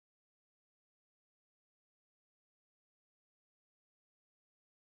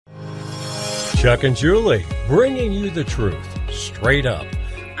Chuck and Julie, bringing you the truth, straight up.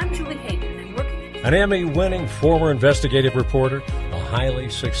 I'm Julie Hayden, and working An Emmy-winning former investigative reporter, a highly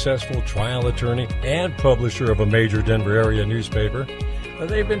successful trial attorney, and publisher of a major Denver area newspaper.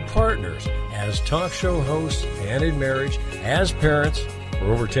 They've been partners as talk show hosts and in marriage, as parents for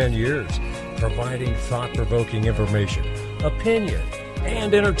over 10 years, providing thought-provoking information, opinion,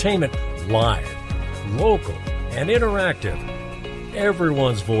 and entertainment live, local, and interactive.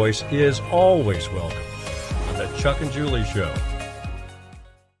 Everyone's voice is always welcome on the Chuck and Julie Show.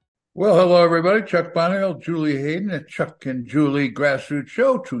 Well, hello, everybody. Chuck Bonnell, Julie Hayden at Chuck and Julie Grassroots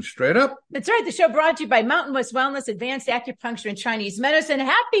Show, Truth Straight Up. That's right. The show brought to you by Mountain West Wellness, Advanced Acupuncture, and Chinese Medicine.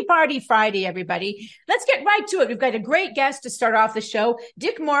 Happy Party Friday, everybody. Let's get right to it. We've got a great guest to start off the show.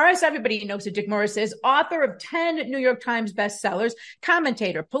 Dick Morris, everybody knows who Dick Morris is, author of 10 New York Times bestsellers,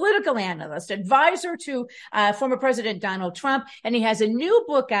 commentator, political analyst, advisor to former President Donald Trump. And he has a new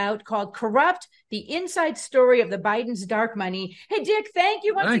book out called Corrupt: The Inside Story of the Biden's Dark Money. Hey, Dick, thank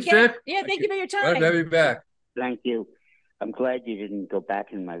you once Thanks, again. Dick. Yeah, thank you for your time. Glad to have you back. Thank you. I'm glad you didn't go back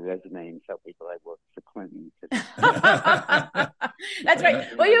in my resume and tell people I worked for Clinton. That's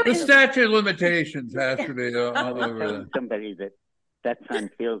right. Well, The statute of limitations has to be all over. Somebody that time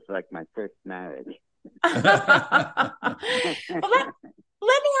feels like my first marriage.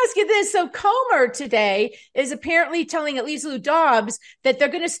 Let me ask you this. So Comer today is apparently telling at least Lou Dobbs that they're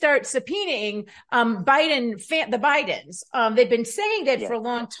going to start subpoenaing the Bidens. They've been saying that for a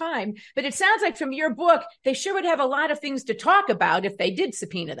long time, but it sounds like from your book, they sure would have a lot of things to talk about if they did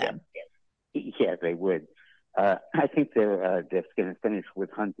subpoena them. Yeah, they would. I think they're going to finish with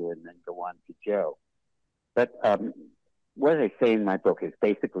Hunter and then go on to Joe. But what I say in my book is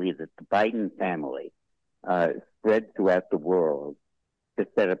basically that the Biden family spread throughout the world to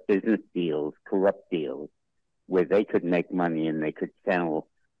set up business deals, corrupt deals, where they could make money and they could channel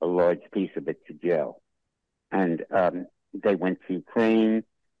a large piece of it to Joe. And they went to Ukraine,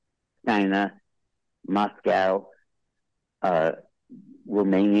 China, Moscow,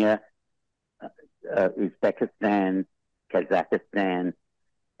 Romania, Uzbekistan, Kazakhstan,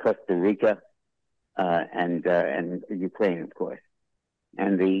 Costa Rica, and Ukraine, of course.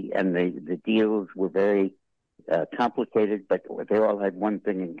 And the deals were very complicated, but they all had one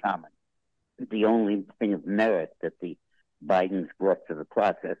thing in common. The only thing of merit that the Bidens brought to the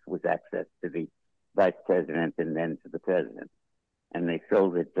process was access to the vice president and then to the president. And they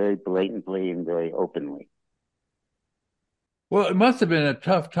sold it very blatantly and very openly. Well, it must have been a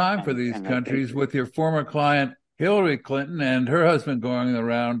tough time for these countries with your former client, Hillary Clinton, and her husband going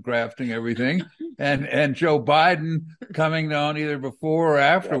around grafting everything, and Joe Biden coming on either before or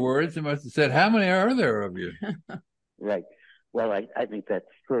afterwards. They must have said, how many are there of you? Right. Well, I think that's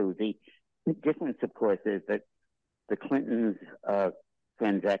true. The difference, of course, is that the Clintons'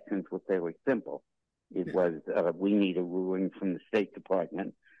 transactions were fairly simple. It was, we need a ruling from the State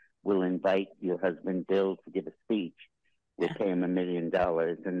Department. We'll invite your husband, Bill, to give a speech. We'll pay him $1 million,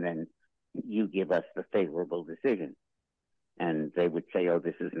 and then you give us the favorable decision. And they would say, oh,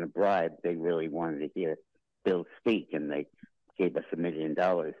 this isn't a bribe. They really wanted to hear Bill speak, and they gave us $1 million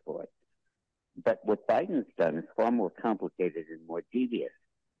for it. But what Biden's done is far more complicated and more devious.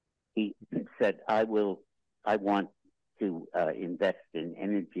 He said, I want to invest in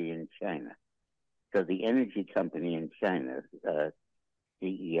energy in China. So the energy company in China,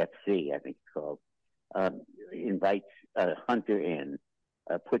 CEFC, I think it's called, invites Hunter in,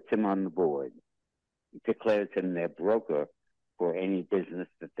 puts him on the board, declares him their broker for any business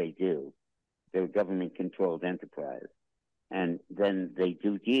that they do. They're a government-controlled enterprise. And then they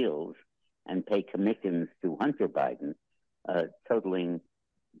do deals and pay commissions to Hunter Biden, totaling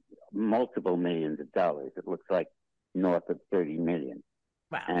multiple millions of dollars. It looks like north of $30 million.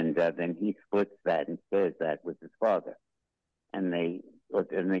 Wow. And then he splits that and shares that with his father. And they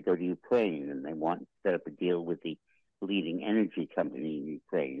go to Ukraine, and they want to set up a deal with the leading energy company in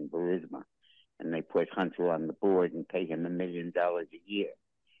Ukraine, Burisma. And they put Hunter on the board and pay him $1 million a year.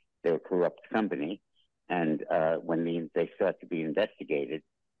 They're a corrupt company. And when they start to be investigated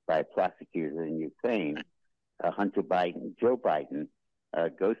by a prosecutor in Ukraine, Joe Biden,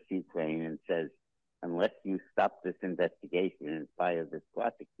 goes to Ukraine and says, unless you stop this investigation and fire this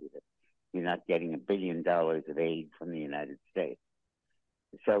prosecutor, you're not getting $1 billion of aid from the United States.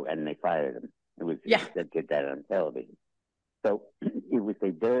 So, and they fired him. They did that on television. So it was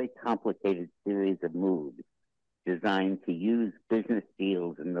a very complicated series of moves designed to use business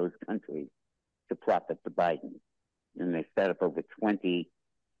deals in those countries to profit the Bidens. And they set up over 20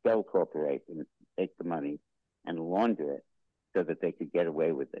 shell corporations to take the money and launder it so that they could get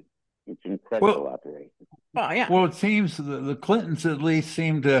away with it. It's an incredible operation. Oh, yeah. Well, it seems the Clintons at least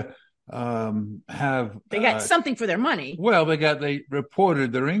seem to have They got something for their money. Well, they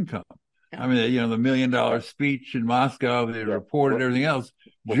reported their income. I mean, the $1 million speech in Moscow, they reported everything else.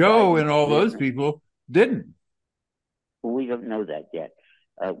 Joe and all those people didn't. Well, we don't know that yet.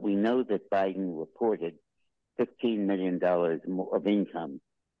 We know that Biden reported $15 million of income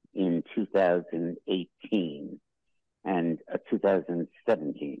in 2018 and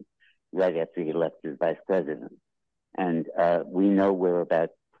 2017, right after he left as vice president. And we know where about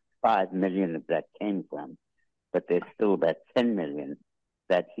 5 million of that came from, but there's still about 10 million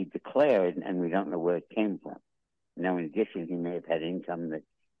that he declared, and we don't know where it came from. Now, in addition, he may have had income that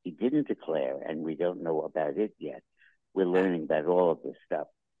he didn't declare, and we don't know about it yet. We're learning about all of this stuff.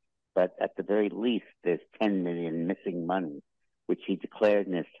 But at the very least, there's 10 million missing money, which he declared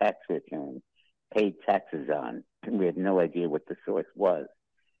in his tax return, paid taxes on, and we have no idea what the source was.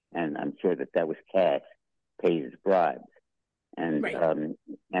 And I'm sure that was cash paid as bribes. And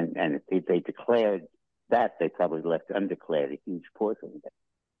and if they declared that, they probably left undeclared a huge portion of it.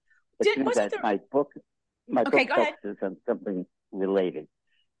 But my book focuses on something related,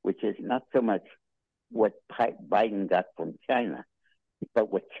 which is not so much what Biden got from China,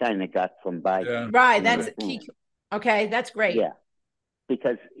 but what China got from Biden. Yeah. Right, that's a key. Okay, that's great. Yeah,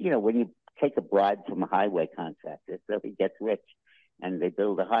 because, when you take a bribe from a highway contractor, so he gets rich and they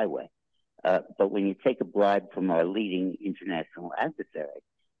build a highway. But when you take a bribe from our leading international adversary,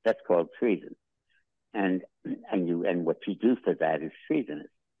 that's called treason. And what you do for that is treasonous.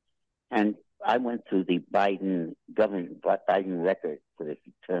 And I went through the Biden record for this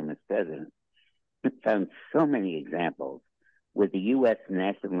term as president. I found so many examples where the U.S.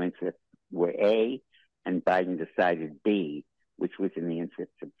 national interests were A, and Biden decided B, which was in the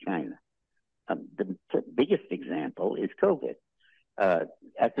interests of China. The biggest example is COVID.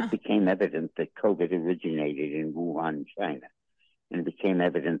 As it became evident that COVID originated in Wuhan, China, and it became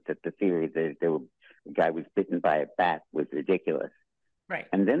evident that the theory that the guy was bitten by a bat was ridiculous. Right.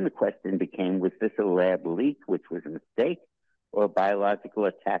 And then the question became, was this a lab leak, which was a mistake, or a biological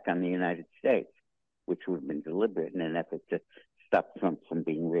attack on the United States, which would have been deliberate in an effort to stop Trump from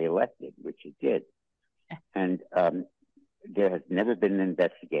being reelected, which he did. And there has never been an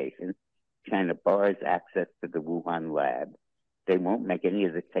investigation. China bars access to the Wuhan lab. They won't make any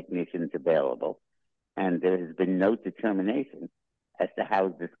of the technicians available. And there has been no determination as to how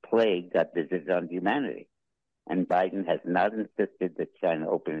this plague got visited on humanity. And Biden has not insisted that China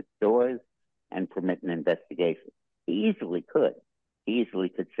open its doors and permit an investigation. He easily could. He easily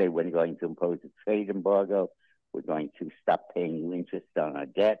could say, we're going to impose a trade embargo. We're going to stop paying you interest on our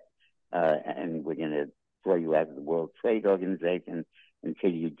debt. And we're going to throw you out of the World Trade Organization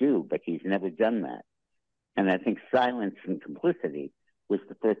until you do. But he's never done that. And I think silence and complicity was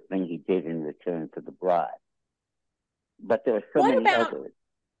the first thing he did in return for the bribe. But there are so many others.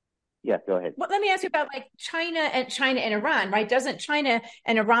 Yeah, go ahead. Well, let me ask you about China and Iran, right? Doesn't China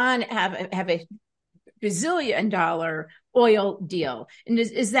and Iran have a bazillion dollar oil deal? And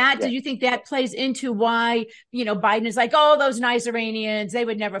is that, do you think that plays into why, Biden is like, oh, those nice Iranians, they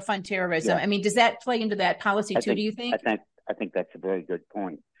would never fund terrorism? Yeah. I mean, does that play into that policy too, do you think? I think that's a very good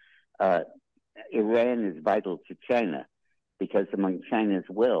point. Iran is vital to China because among China's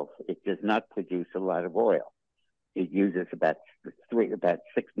wealth, it does not produce a lot of oil. It uses about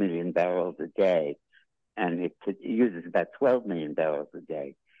 6 million barrels a day, and it uses about 12 million barrels a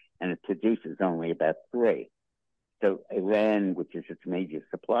day, and it produces only about 3. So Iran, which is its major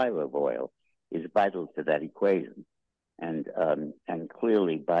supplier of oil, is vital to that equation. And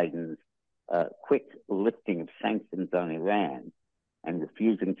clearly Biden's quick lifting of sanctions on Iran and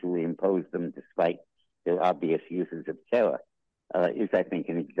refusing to reimpose them despite their obvious uses of terror is, I think,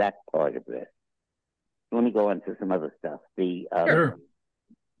 an exact part of this. Let me go on to some other stuff. The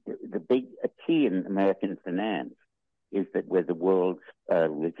big key in American finance is that we're the world's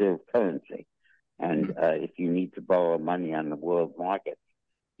reserve currency. And if you need to borrow money on the world market,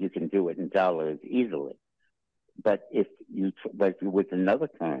 you can do it in dollars easily. But with another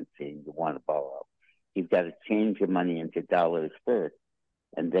currency you want to borrow, you've got to change your money into dollars first,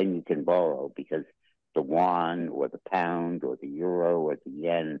 and then you can borrow, because the yuan or the pound or the euro or the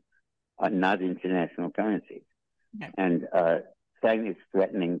yen are not international currencies. Okay. And China's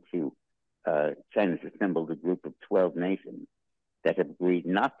threatening to, China's assembled a group of 12 nations that have agreed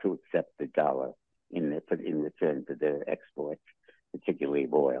not to accept the dollar in return for their exports, particularly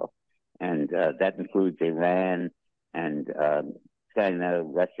of oil. And that includes Iran and China,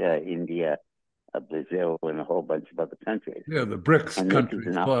 Russia, India, Brazil, and a whole bunch of other countries. Yeah, the BRICS countries.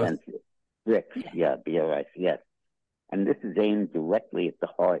 BRICS, yeah, BRICS, yes. And this is aimed directly at the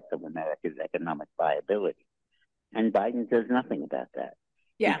heart of America's economic viability. And Biden does nothing about that.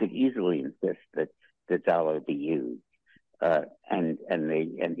 Yeah. He could easily insist that the dollar be used, and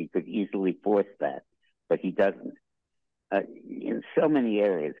he could easily force that, but he doesn't. In so many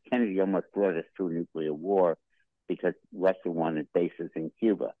areas, Kennedy almost brought us to a nuclear war because Russia wanted bases in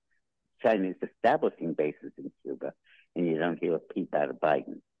Cuba. China is establishing bases in Cuba, and you don't hear a peep out of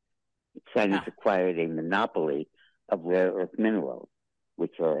Biden. China's acquired a monopoly of rare earth minerals,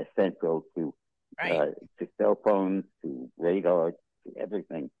 which are essential to cell phones, to radar, to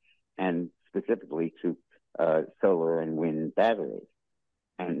everything, and specifically to solar and wind batteries.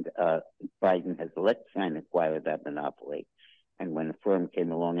 And Biden has let China acquire that monopoly. And when a firm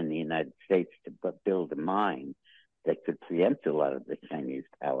came along in the United States to build a mine that could preempt a lot of the Chinese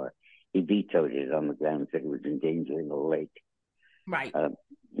power, he vetoed it on the grounds that it was endangering the lake. Right.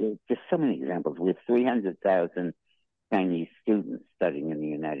 There's just so many examples. We have 300,000 Chinese students studying in the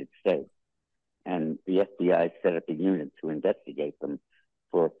United States, and the FBI set up a unit to investigate them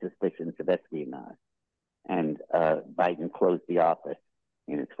for suspicions of espionage. And Biden closed the office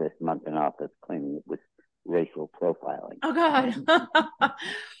in his first month in office, claiming it was racial profiling. Oh, God.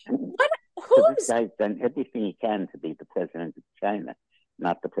 So this guy's done everything he can to be the president of China,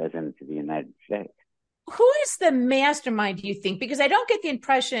 not the president of the United States. Who is the mastermind, do you think? Because I don't get the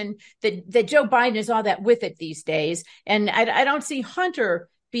impression that Joe Biden is all that with it these days. And I don't see Hunter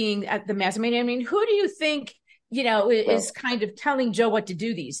being at the mastermind. I mean, who do you think, is kind of telling Joe what to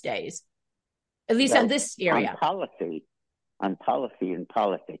do these days? At least on this area. On policy and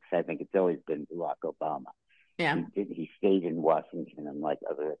politics, I think it's always been Barack Obama. Yeah. He stayed in Washington, unlike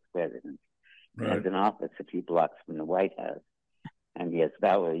other ex-presidents. Right. He has an office a few blocks from the White House. And he has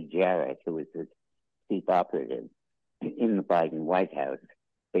Valerie Jarrett, who is his chief operative in the Biden White House,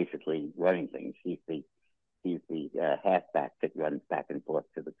 basically running things. He's the halfback that runs back and forth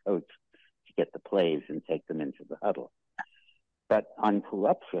to the coach to get the plays and take them into the huddle. But on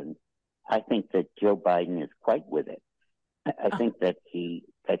corruption, I think that Joe Biden is quite with it. I think that he's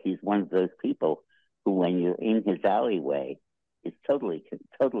one of those people who, when you're in his alleyway, is totally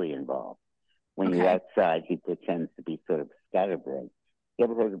involved. When you're outside, he pretends to be sort of scatterbrained. You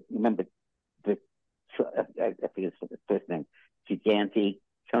ever remember I forget his first name, Gigante,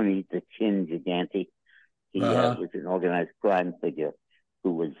 Tony the Chin Gigante? He was an organized crime figure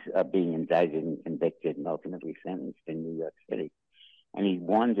who was being indicted and convicted and ultimately sentenced in New York City. And he'd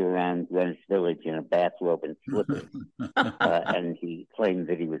wander around Greenwich Village in a bathrobe and slippers. And he claimed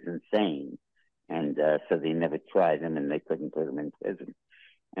that he was insane. And so they never tried him and they couldn't put him in prison.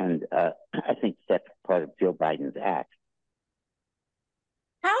 And I think that's part of Joe Biden's act.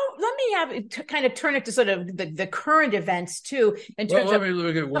 Let me have kind of turn it to sort of the current events too. Let me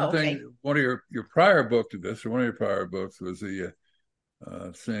look at one thing. Okay. One of your prior book to this, or one of your prior books, was the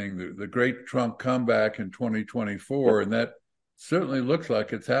saying the great Trump comeback in 2024, yep. And that certainly looks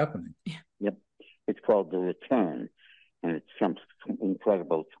like it's happening. Yep, it's called The Return, and it's Trump's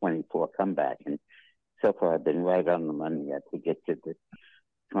incredible 24 comeback. And so far, I've been right on the money. I predicted that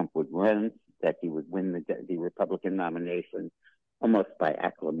Trump would run, that he would win the Republican nomination almost by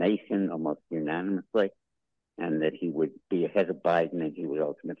acclamation, almost unanimously, and that he would be ahead of Biden and he would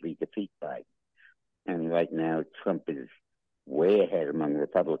ultimately defeat Biden. And right now, Trump is way ahead among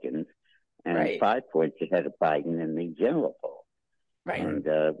Republicans and 5 points ahead of Biden in the general poll. Right. And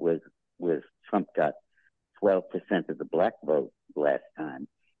with Trump got 12% of the black vote last time,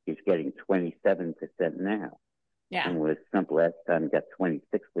 he's getting 27% now. Yeah. And with Trump last time got 26%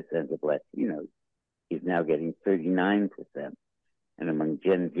 of Latinos, he's now getting 39%. And among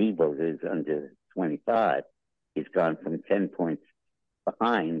Gen Z voters under 25, he's gone from 10 points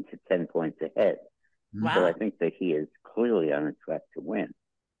behind to 10 points ahead. Wow. So I think that he is clearly on a track to win.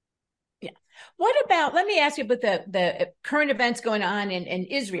 Yeah. What about, let me ask you about the current events going on in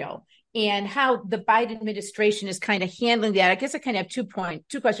Israel and how the Biden administration is kind of handling that. I guess I kind of have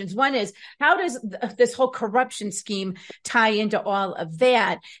 2 questions. One is, how does this whole corruption scheme tie into all of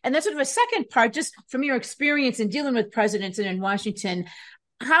that? And then sort of a second part, just from your experience in dealing with presidents and in Washington,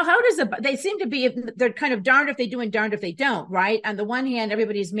 how does they seem to be, they're kind of darned if they do and darned if they don't, right? On the one hand,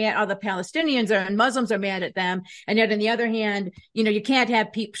 everybody's mad, all the Palestinians and Muslims are mad at them. And yet on the other hand, you can't have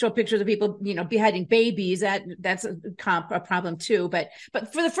show pictures of people, beheading babies. That's a problem too. But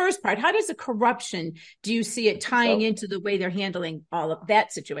for the first part, how does the corruption, do you see it tying into the way they're handling all of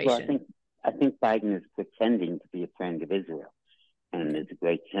that situation? Well, I think Biden is pretending to be a friend of Israel. And there's a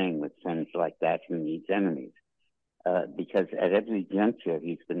great saying with friends like that, who needs enemies. Because at every juncture,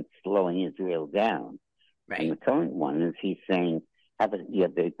 he's been slowing Israel down. Right. And the current one is he's saying,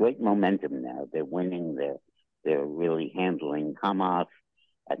 there's great momentum now. They're winning. They're really handling Hamas.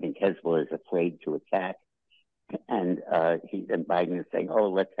 I think Hezbollah is afraid to attack. And Biden is saying, "Oh,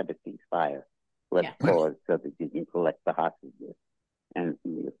 let's have a ceasefire. Let's pause so that you can collect the hostages." And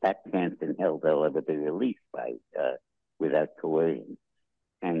if that can't in hell, they'll ever be released without coercion.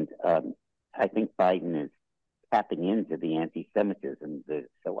 And I think Biden is tapping into the anti-Semitism that's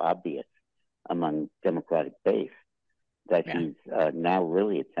so obvious among Democratic base that he's now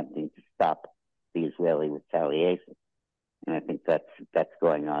really attempting to stop the Israeli retaliation. And I think that's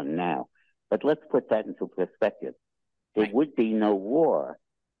going on now. But let's put that into perspective. There would be no war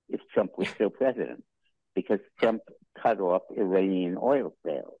if Trump was still president, because Trump cut off Iranian oil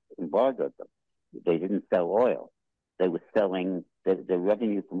sales, embargoed them. They didn't sell oil. They were selling, the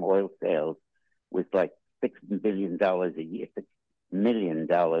revenue from oil sales was like $6 billion a year, $6 million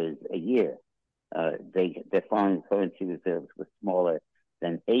a year. Their foreign currency reserves were smaller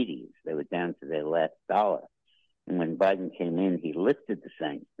than 80s. They were down to their last dollar. And when Biden came in, he lifted the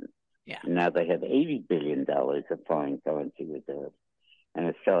sanctions. Yeah. And now they have $80 billion of foreign currency reserves and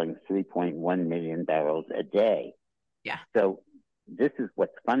are selling 3.1 million barrels a day. Yeah. So this is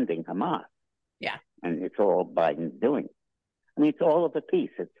what's funding Hamas. Yeah. And it's all Biden's doing. I mean, it's all of a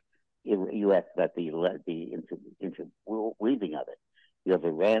piece. You asked about the interweaving of it. You have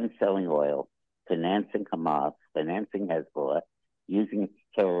Iran selling oil, financing Hamas, financing Hezbollah, using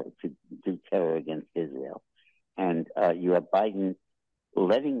terror to do terror against Israel. And you have Biden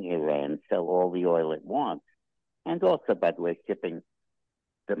letting Iran sell all the oil it wants, and also, by the way, shipping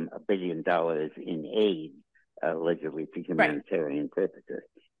them $1 billion in aid, allegedly for humanitarian purposes,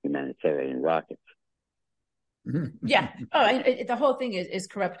 humanitarian rockets. Yeah. Oh, and the whole thing is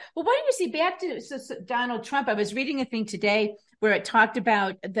corrupt. Well, why don't you see back to Donald Trump? I was reading a thing today where it talked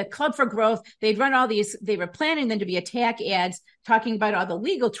about the Club for Growth. They'd run all these, they were planning them to be attack ads talking about all the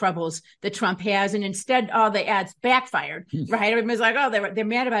legal troubles that Trump has. And instead, all the ads backfired, right? Everybody's like, oh, they're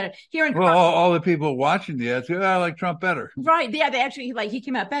mad about it. Here in all the people watching the ads, I like Trump better. Right. Yeah, they actually, he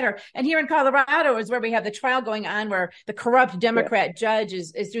came out better. And here in Colorado is where we have the trial going on where the corrupt Democrat judge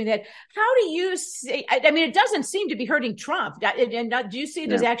is doing that. How do you see, I mean, it doesn't seem to be hurting Trump. And do you see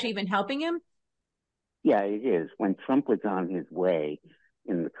it as actually even helping him? Yeah, it is. When Trump was on his way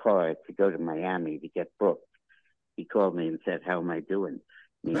in the car to go to Miami to get booked, he called me and said, "How am I doing?"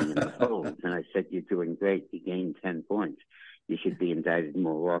 Meaning in the polls. And I said, "You're doing great. You gained 10 points. You should be indicted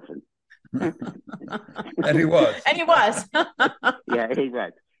more often." And he was. And he was. Yeah, he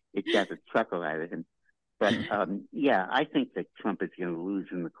was. It got a chuckle out of him. But I think that Trump is going to lose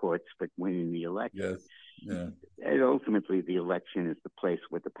in the courts, but win in the election. Yes. Yeah. And ultimately, the election is the place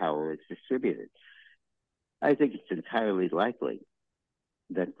where the power is distributed. I think it's entirely likely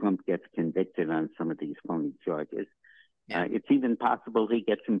that Trump gets convicted on some of these phony charges. Yeah. It's even possible he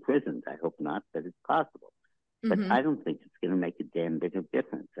gets imprisoned. I hope not, but it's possible. But I don't think it's going to make a damn bit of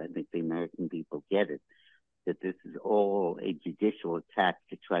difference. I think the American people get it, that this is all a judicial attack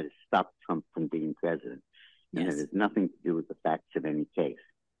to try to stop Trump from being president. And it has nothing to do with the facts of any case.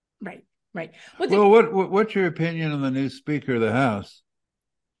 Right. Well, what's your opinion on the new Speaker of the House?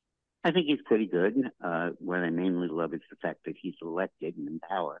 I think he's pretty good. What I mainly love is the fact that he's elected and in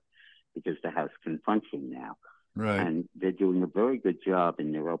power because the House can function now. Right. And they're doing a very good job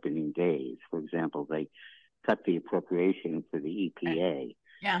in their opening days. For example, they cut the appropriation for the EPA,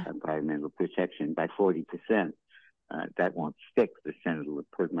 environmental protection, by 40%. That won't stick. The Senate will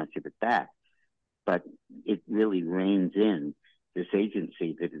put much of it back. But it really reins in this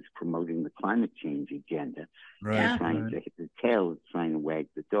agency that is promoting the climate change agenda. Right. Trying to hit the tail, trying to wag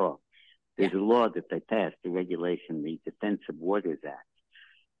the dog. There's a law that they passed, the regulation, the Defense of Waters Act.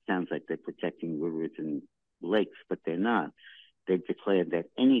 Sounds like they're protecting rivers and lakes, but they're not. They've declared that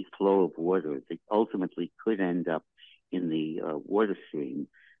any flow of water that ultimately could end up in the water stream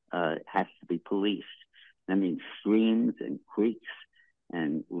has to be policed. That means streams and creeks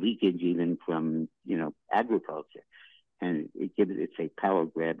and leakage even from, agriculture. And it's a power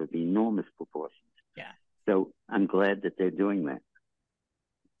grab of enormous proportions. Yeah. So I'm glad that they're doing that.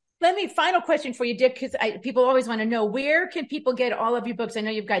 Final question for you, Dick, because people always want to know, where can people get all of your books? I know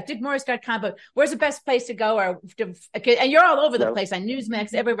you've got dickmorris.com, but where's the best place to go? And you're all over the place on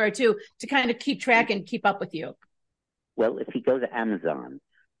Newsmax, everywhere too, to kind of keep track and keep up with you. Well, if you go to Amazon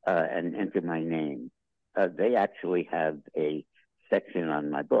and enter my name, they actually have a section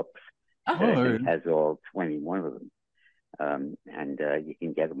on my books. It has all 21 of them. And you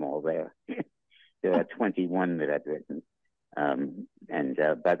can get them all there. There are 21 that I've written. And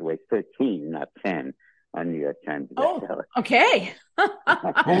by the way, 13, not 10, on New York Times bestseller. Okay.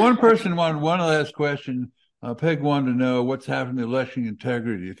 Well, one last question. Peg wanted to know what's happening to election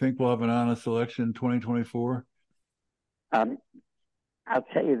integrity. Do you think we'll have an honest election in 2024? I'll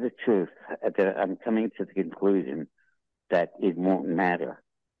tell you the truth. That I'm coming to the conclusion that it won't matter.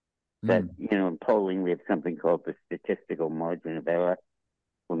 That, in polling, we have something called the statistical margin of error.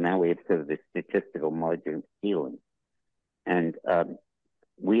 Well, now we have sort of the statistical margin of stealing. And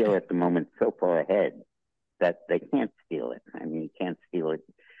we are at the moment so far ahead that they can't steal it. I mean, you can't steal it.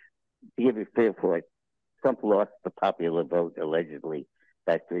 To give you a feel for it, Trump lost the popular vote allegedly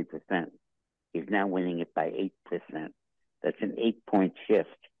by 3%. He's now winning it by 8%. That's an 8-point shift.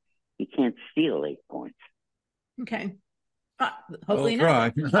 You can't steal 8 points. Okay. Hopefully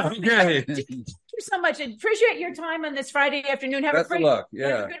not. Okay. Thank you so much. I appreciate your time on this Friday afternoon. Have a great luck. Yeah.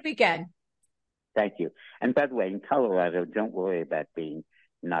 Have a good weekend. Thank you. And by the way, in Colorado, don't worry about being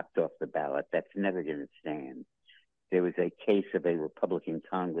knocked off the ballot. That's never going to stand. There was a case of a Republican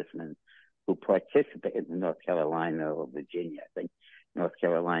congressman who participated in North Carolina or Virginia, I think North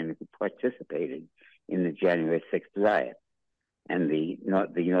Carolina, who participated in the January 6th riot. And the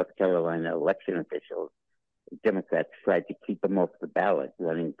North Carolina election officials, Democrats, tried to keep him off the ballot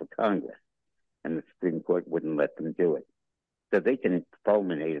running for Congress, and the Supreme Court wouldn't let them do it. So they can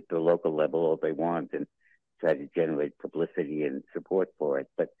fulminate at the local level all they want and try to generate publicity and support for it,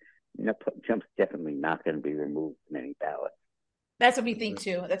 but Trump's definitely not going to be removed from any ballot. That's what we think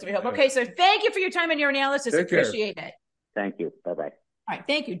too. That's what we hope. Okay, so thank you for your time and your analysis. Appreciate it. Thank you. Bye-bye. All right,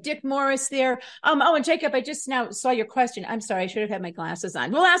 thank you. Dick Morris there. Oh, and Jacob, I just now saw your question. I'm sorry, I should have had my glasses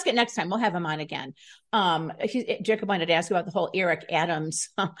on. We'll ask it next time. We'll have him on again. Jacob wanted to ask about the whole Eric Adams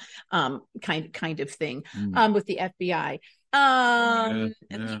kind of thing with the FBI. We're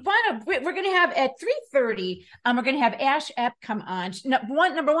going to have at 3:30. We're going to have Ashe Epp come on.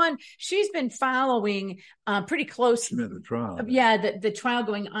 Number one, she's been following pretty close. The trial. Yeah, the trial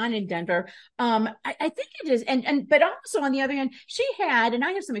going on in Denver. I think it is, but also on the other hand, she had, and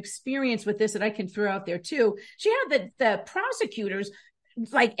I have some experience with this that I can throw out there too. She had the prosecutors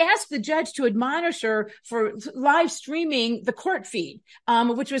ask the judge to admonish her for live streaming the court feed,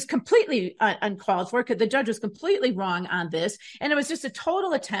 which was completely uncalled for, because the judge was completely wrong on this. And it was just a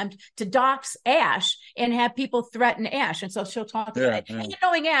total attempt to dox Ashe and have people threaten Ashe. And so she'll talk about it. And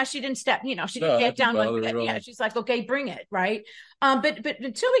knowing Ashe, she didn't step, she didn't get down like that. Yeah, she's like, okay, bring it, right? But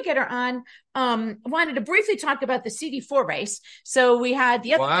until we get her on, wanted to briefly talk about the CD4 race. So we had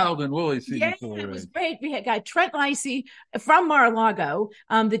the other Wild and woolly CD4 race. It was great. We had got Trent Lacey from Mar-a-Lago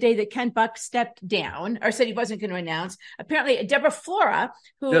the day that Ken Buck stepped down or said he wasn't going to announce. Apparently, Deborah Flora,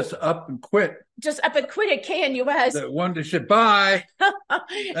 who just up and quit at KNUS. That one to shit bye.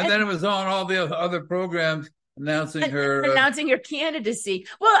 and then it was on all the other programs announcing her candidacy.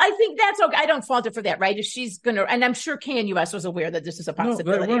 Well, I think that's okay. I don't fault her for that, right? If she's gonna, and I'm sure KNUS was aware that this is a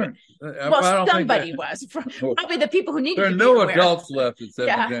possibility. No, they weren't. Well, somebody was. Probably the people who needed. There are no adults left at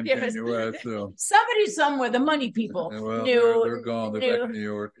 710 KNUS. So somebody somewhere, the money people knew. They're gone. They're back in New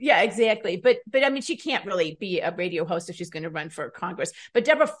York. Yeah, exactly. But I mean, she can't really be a radio host if she's going to run for Congress. But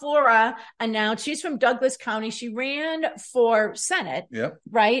Deborah Flora announced she's from Douglas County. She ran for Senate. Yep.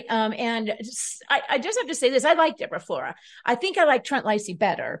 Right. And I just have to say this. I like Deborah Flora. I think I like Trent Lacey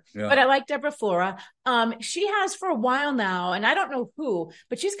better, but I like Deborah Flora. She has for a while now, and I don't know who,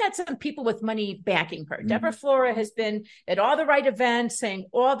 but she's got some people with money backing her. Deborah Flora has been at all the right events, saying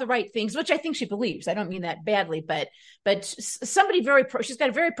all the right things, which I think she believes. I don't mean that badly, but somebody she's got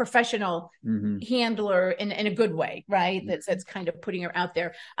a very professional handler in a good way, right? That's kind of putting her out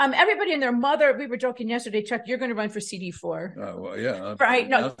there. Everybody and their mother, we were joking yesterday, Chuck, you're going to run for CD4. Well, yeah. Right?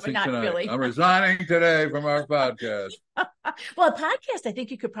 No, not tonight. really. I'm resigning today from our podcast. Well, a podcast I think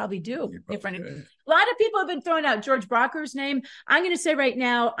you could probably do. A lot of people have been throwing out George Brockler's name. I'm going to say right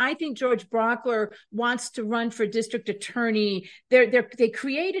now, I think George Brockler wants to run for district attorney. They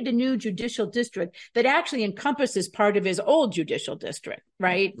created a new judicial district that actually encompasses part of his old judicial district,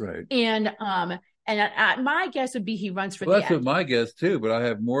 right? Right. And my guess would be he runs for that's what my guess too. But I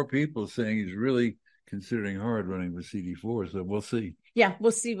have more people saying he's really considering hard running for CD4. So we'll see. Yeah,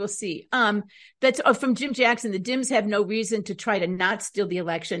 we'll see. That's from Jim Jackson. The Dems have no reason to try to not steal the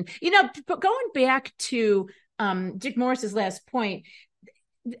election. Going back to Dick Morris's last point,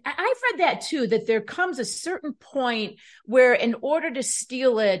 I've read that too, that there comes a certain point where in order to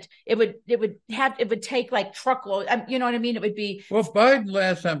steal it, it would take like truckload. You know what I mean? It would be. Well, Biden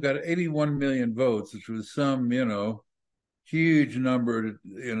last time got 81 million votes, which was some, huge number,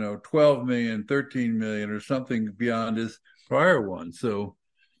 12 million, 13 million or something beyond his prior one. So,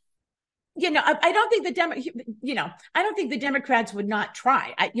 I don't think I don't think the Democrats would not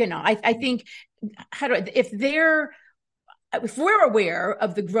try. I think if we're aware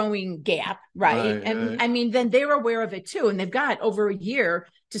of the growing gap, right? I mean, then they're aware of it too. And they've got over a year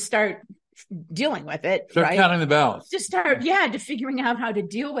to start dealing with it. Start right? counting the ballots. Just start, to figuring out how to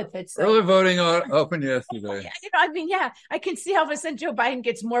deal with it. So, early voting opened yesterday. I can see how all of a sudden Joe Biden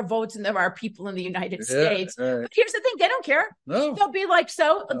gets more votes than there are people in the United States. Right. But here's the thing: they don't care. No, they'll be like,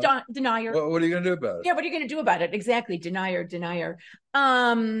 denier. What are you going to do about it? Yeah, what are you going to do about it? Exactly, denier.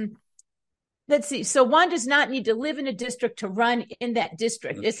 Let's see. So one does not need to live in a district to run in that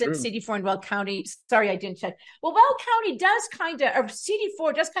district. It's at CD4 in Weld County. Sorry, I didn't check. Well, Weld County does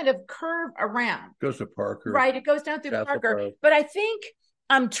CD4 does kind of curve around. Goes to Parker. Right. It goes down through Parker. But I think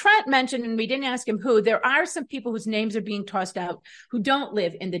Trent mentioned, and we didn't ask him who, there are some people whose names are being tossed out who don't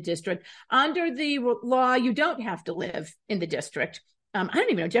live in the district. Under the law, you don't have to live in the district. I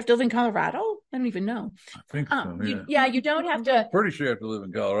don't even know. Do you have to live in Colorado? I don't even know. I think so, yeah. You don't have to. Pretty sure you have to live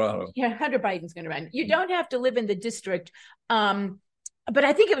in Colorado. Yeah, Hunter Biden's going to run. You don't have to live in the district. But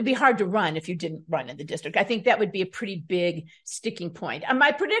I think it would be hard to run if you didn't run in the district. I think that would be a pretty big sticking point.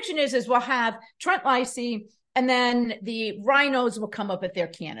 My prediction is we'll have Trent Lacey, and then the rhinos will come up with their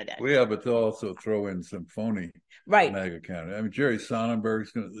candidate. Well, yeah, but they'll also throw in some phony MAGA candidate. I mean, Jerry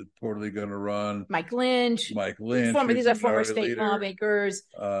Sonnenberg's reportedly going to run. Mike Lynch. These are former state lawmakers.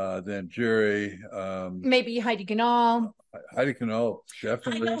 Then Jerry. Maybe Heidi Ganahl. Heidi Ganahl,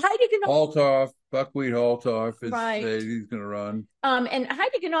 definitely. Heidi Ganahl. Althoff, Buckwheat Althoff he's going to run. And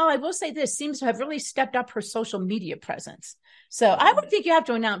Heidi Ganahl, I will say this, seems to have really stepped up her social media presence. So I would think you have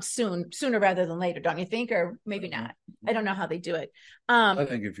to announce sooner rather than later, don't you think? Or maybe not. I don't know how they do it. I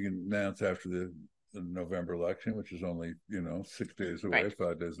think if you can announce after the November election, which is only 6 days away,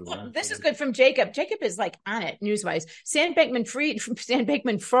 5 days away. Well, this is good from Jacob. Jacob is like on it news-wise. Sam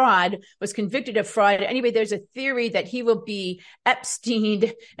Bankman Fraud was convicted of fraud. Anyway, there's a theory that he will be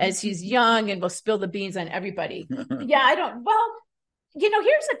Epsteined as he's young and will spill the beans on everybody. Here's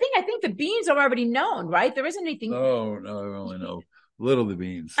the thing. I think the beans are already known, right? There isn't anything. No, I only know little the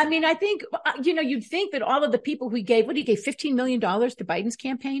beans. I mean, I think, you'd think that all of the people who gave $15 million to Biden's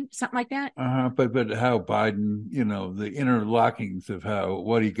campaign, something like that. But how Biden, the interlockings of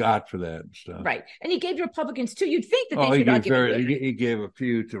what he got for that and stuff. Right. And he gave Republicans too. You'd think that they should all give it. He gave a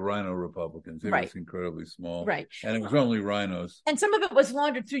few to Rhino Republicans. It was incredibly small. Right. And it was only rhinos. And some of it was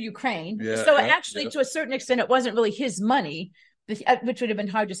laundered through Ukraine. Yeah, so actually, to a certain extent, it wasn't really his money, which would have been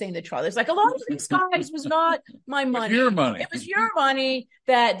hard to say in the trial. It's like a lot of these guys was not my money. It was your money. It was your money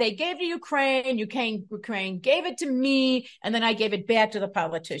that they gave to Ukraine. Ukraine gave it to me, and then I gave it back to the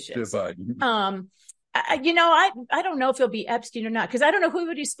politicians. To Biden. I don't know if he'll be Epstein or not, because I don't know who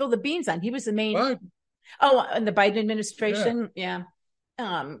would he spill the beans on. He was the main. Biden. Oh, in the Biden administration, yeah.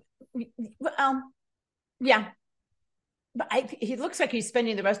 But he looks like he's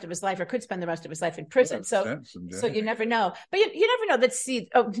spending the rest of his life, or could spend the rest of his life in prison. So you never know. But you never know. Let's see.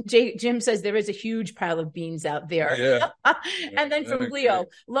 Oh, Jim says there is a huge pile of beans out there. Yeah. And then from Leo,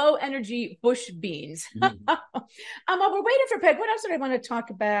 low energy bush beans. While we're waiting for Peg, what else did I want to talk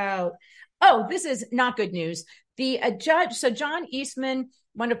about? Oh, this is not good news. The judge, so John Eastman,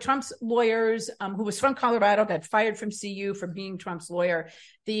 one of Trump's lawyers, who was from Colorado, got fired from CU for being Trump's lawyer.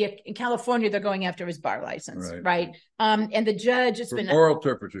 In California, they're going after his bar license, right? And the judge, it's been moral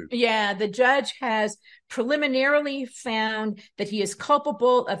turpitude. Yeah, the judge has preliminarily found that he is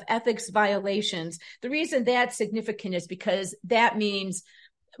culpable of ethics violations. The reason that's significant is because that means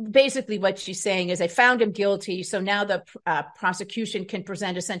basically what she's saying is I found him guilty. So now the prosecution can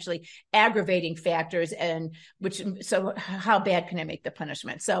present essentially aggravating factors, so how bad can I make the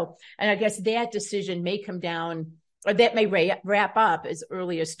punishment? So, and I guess that decision may come down, or that may wrap up as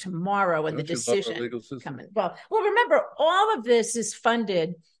early as tomorrow in the decision coming. Well, remember, all of this is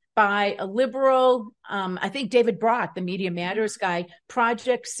funded by a liberal, I think David Brock, the Media Matters guy,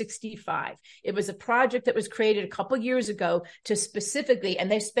 Project 65. It was a project that was created a couple years ago to specifically,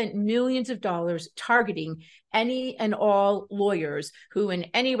 and they spent millions of dollars targeting any and all lawyers who in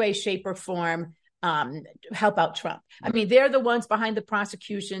any way, shape, or form help out Trump. I mean, they're the ones behind the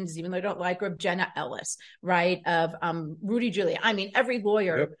prosecutions, even though I don't like her, of Jenna Ellis, right? Of Rudy Giuliani. I mean, every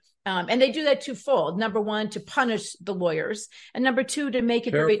lawyer. Yep. And they do that twofold. Number one, to punish the lawyers, and number two, to make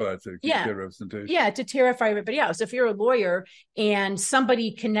it get representation. Yeah, to terrify everybody else. If you're a lawyer and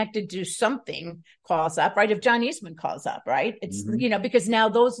somebody connected to something calls up, right? If John Eastman calls up, right? It's because now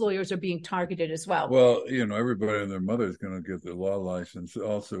those lawyers are being targeted as well. Well, everybody and their mother is going to get their law license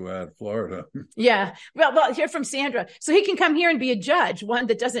also at Florida. Yeah. Well, hear from Sandra. So he can come here and be a judge. One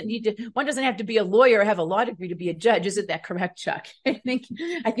doesn't have to be a lawyer or have a law degree to be a judge. Isn't that correct, Chuck? I think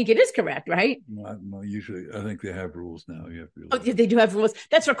it is correct, right? Well, usually, I think they have rules now. You have to be they do have rules.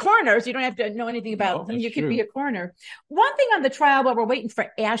 That's for coroners. You don't have to know anything about them. You can be a coroner. One thing on the trial, while we're waiting for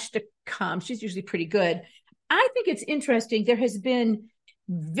Ashe to come, she's usually pretty good. I think it's interesting. There has been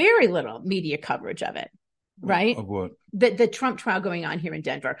very little media coverage of it. Right? Of what? The Trump trial going on here in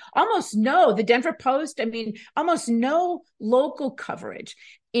Denver. Almost no, the Denver Post, almost no local coverage.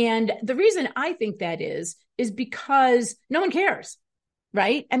 And the reason I think that is because no one cares.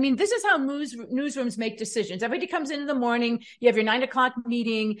 Right? This is how newsrooms make decisions. Everybody comes in the morning. You have your 9:00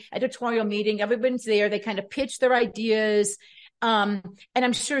 meeting, editorial meeting. Everybody's there. They kind of pitch their ideas. And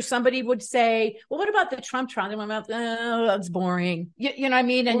I'm sure somebody would say, well, what about the Trump trial? And I'm like, oh, that's boring. You know what I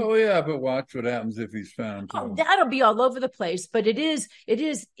mean? And well, yeah, but watch what happens if he's found. That'll be all over the place. But it is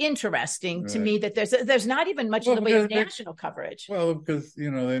interesting to me that there's not even much in the way of national coverage. Well, because, they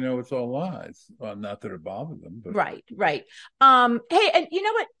know it's all lies. Well, not that it bothers them. But. Right. Hey, and you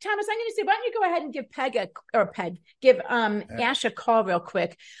know what, Thomas, I'm going to say, why don't you go ahead and give Ashe a call real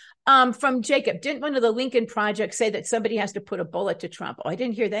quick. From Jacob, didn't one of the Lincoln Project say that somebody has to put a bullet to Trump? Oh, I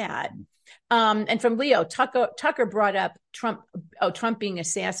didn't hear that. And from Leo, Tucker brought up Trump being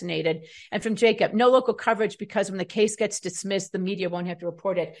assassinated. And from Jacob, no local coverage because when the case gets dismissed, the media won't have to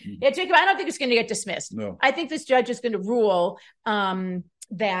report it. Yeah, Jacob, I don't think it's going to get dismissed. No. I think this judge is going to rule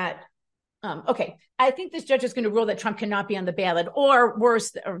that. I think this judge is going to rule that Trump cannot be on the ballot, or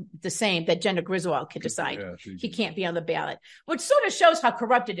worse, or the same, that Jenna Griswold can decide he can't be on the ballot, which sort of shows how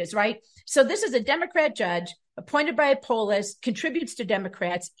corrupt it is, right? So this is a Democrat judge appointed by a polis, contributes to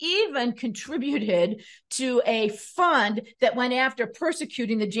Democrats, even contributed to a fund that went after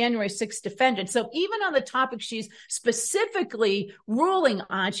persecuting the January 6th defendants. So even on the topic she's specifically ruling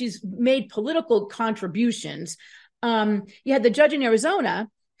on, she's made political contributions. You had the judge in Arizona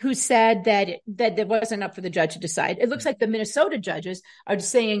who said that it wasn't up for the judge to decide. It looks like the Minnesota judges are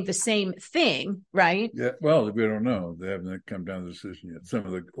saying the same thing, right? Yeah, well, we don't know. They haven't come down to the decision yet. Some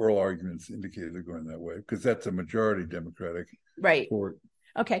of the oral arguments indicated they're going that way because that's a majority Democratic court.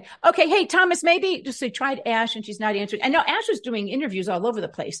 Okay. Hey, Thomas, maybe just tried Ashe and she's not answering. I know Ashe was doing interviews all over the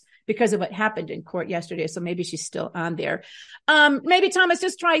place because of what happened in court yesterday. So maybe she's still on there. Maybe Thomas,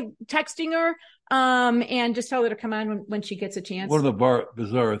 just try texting her and just tell her to come on when she gets a chance. One of the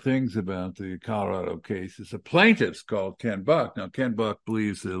bizarre things about the Colorado case is the plaintiff's called Ken Buck. Now, Ken Buck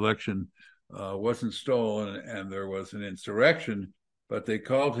believes the election wasn't stolen and there was an insurrection, but they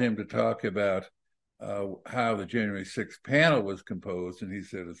called him to talk about how the January 6th panel was composed, and he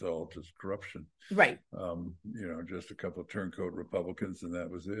said it's all just corruption. Right. Just a couple of turncoat Republicans, and that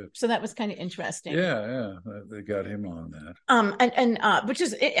was it. So that was kind of interesting. Yeah, they got him on that. And which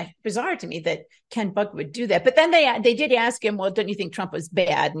is bizarre to me that Ken Buck would do that. But then they did ask him, well, don't you think Trump was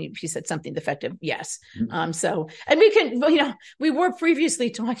bad? And he said something effective, yes. Mm-hmm. And we can, we were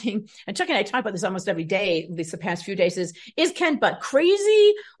previously talking, and Chuck and I talk about this almost every day, at least the past few days, is Ken Buck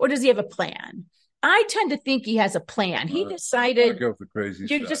crazy or does he have a plan? I tend to think he has a plan. He decided. I'll go for crazy.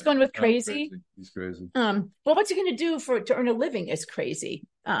 You're just going with crazy? He's crazy. Well, what's he going to do to earn a living is crazy.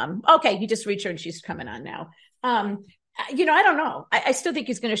 Okay, he just reached her and she's coming on now. I don't know. I still think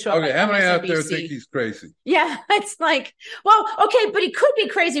he's going to show up. Okay, how many out there think he's crazy? Yeah, it's like, well, okay, but he could be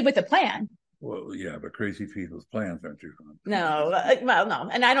crazy with a plan. Well, yeah, but crazy people's plans aren't too fun. No, no.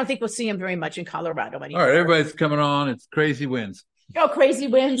 And I don't think we'll see him very much in Colorado anymore. All right, everybody's coming on. It's crazy wins. Oh, crazy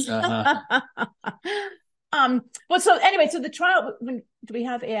wins. Uh-huh. Well, so anyway, so the trial, do we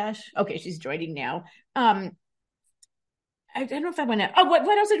have Ashe? Okay, she's joining now. I don't know if I want to. Oh,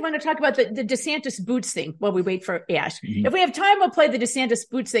 what else did you want to talk about? The DeSantis boots thing while we wait for Ashe. Mm-hmm. If we have time, we'll play the DeSantis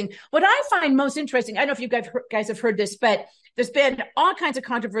boots thing. What I find most interesting, I don't know if you guys have heard this, but there's been all kinds of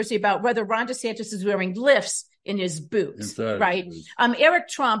controversy about whether Ron DeSantis is wearing lifts in his boots, right? Eric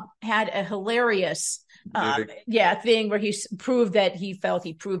Trump had a hilarious thing where he proved that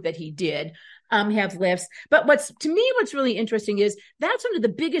he did have lifts. But what's really interesting is that's one of the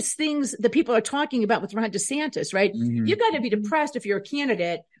biggest things that people are talking about with Ron DeSantis, right? Mm-hmm. You got to be depressed if you're a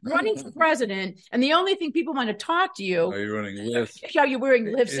candidate running for president, and the only thing people want to talk to you. Are you running lifts? Are you wearing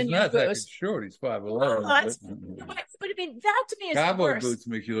lifts in your boots? He's not that short. He's 5'11". But I mean, that to me is cowboy worse. Boots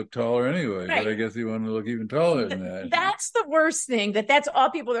make you look taller anyway. Right. But I guess you want to look even taller than that. That's the worst thing. That's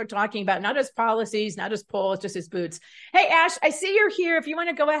all people are talking about. Not his policies, not his polls, just his boots. Hey, Ashe, I see you're here. If you want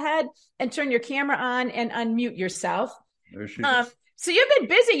to go ahead and turn your camera on and unmute yourself. There she is. So you've been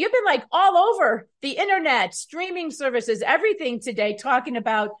busy. You've been like all over the internet, streaming services, everything today, talking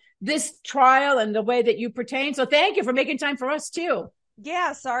about this trial and the way that you pertain. So thank you for making time for us too.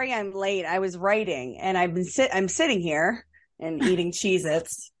 Yeah, sorry I'm late. I was writing and I'm sitting here and eating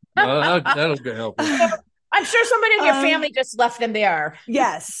Cheez-Its. Well, that'll help. I'm sure somebody in your family just left them there.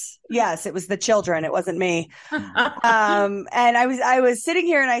 Yes, it was the children. It wasn't me. And I was sitting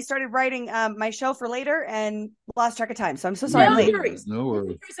here and I started writing my show for later and lost track of time. So I'm so sorry. No I'm late. worries. No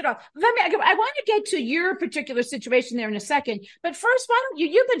worries. At all. I want to get to your particular situation there in a second, but first, why don't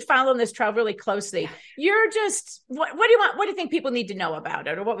you've been following this trial really closely. You're just, what do you want? What do you think people need to know about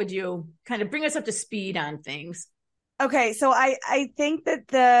it? Or what would you kind of bring us up to speed on things? Okay. So I think that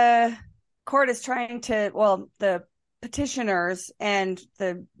the court is trying to, the petitioners and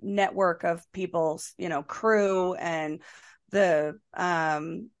the network of people's, crew and the,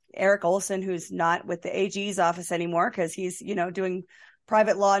 Eric Olson, who's not with the AG's office anymore because he's, doing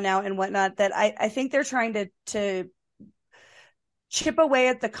private law now and whatnot, that I think they're trying to chip away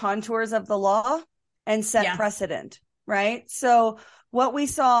at the contours of the law and set precedent, right? So what we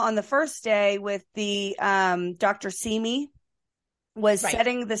saw on the first day with the Dr. Seamy was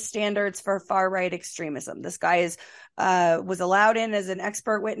setting the standards for far-right extremism. This guy was allowed in as an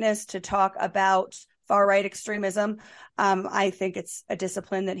expert witness to talk about far-right extremism. I think it's a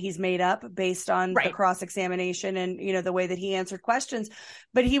discipline that he's made up based on the cross-examination and, the way that he answered questions.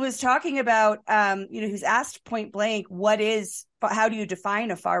 But he was talking about, he was asked point blank, how do you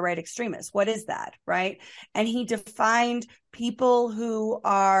define a far-right extremist? What is that, right? And he defined people who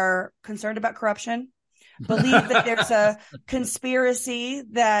are concerned about corruption, believe that there's a conspiracy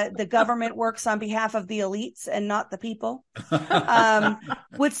that the government works on behalf of the elites and not the people.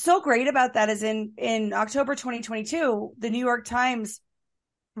 What's so great about that is in October 2022, the New York Times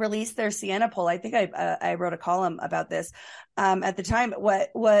released their Siena poll. I think I wrote a column about this at the time.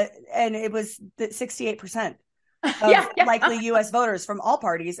 And it was 68%. Of likely U.S. voters from all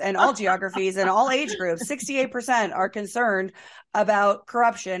parties and all geographies and all age groups, 68% are concerned about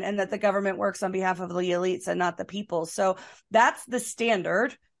corruption and that the government works on behalf of the elites and not the people. So that's the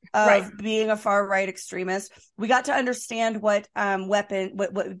standard of being a far right extremist. We got to understand what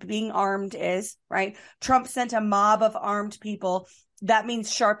being armed is, right? Trump sent a mob of armed people. That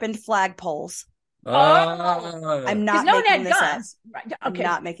means sharpened flagpoles. I'm not making this up. Right. Okay. I'm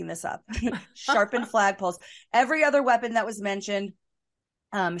not making this up. Sharpened flagpoles. Every other weapon that was mentioned,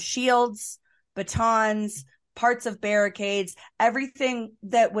 shields, batons, parts of barricades, everything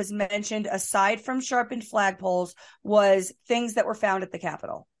that was mentioned aside from sharpened flagpoles was things that were found at the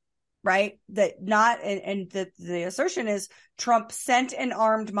Capitol, right? The assertion is Trump sent an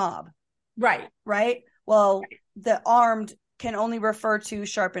armed mob. Right. Well, the armed can only refer to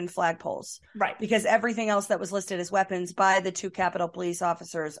sharpened flagpoles. Right. Because everything else that was listed as weapons by the two Capitol Police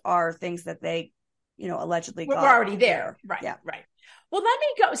officers are things that they, allegedly got. We're already there. Right. Yeah. Right. Well, let me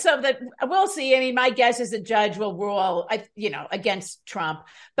go. So that we'll see. I mean, my guess is the judge will rule, against Trump.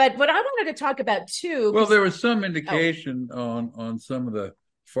 But what I wanted to talk about too. Well, there was some indication on some of the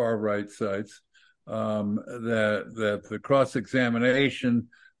far right sites that the cross-examination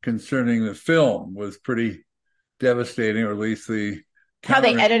concerning the film was pretty devastating, or at least how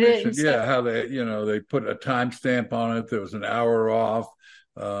they edited it. Yeah, how they put a timestamp on it. There was an hour off.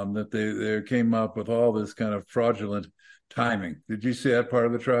 That they came up with all this kind of fraudulent timing. Did you see that part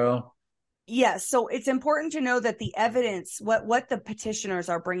of the trial? Yes. So it's important to know that the evidence, what the petitioners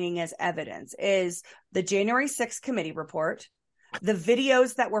are bringing as evidence, is the January 6th committee report, the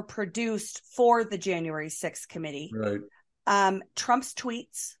videos that were produced for the January 6th committee, Trump's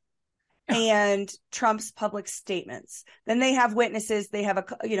tweets, and Trump's public statements. Then they have witnesses. They have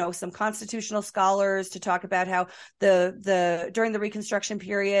some constitutional scholars to talk about how during the Reconstruction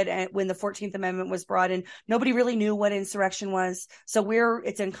period and when the 14th Amendment was brought in, nobody really knew what insurrection was. So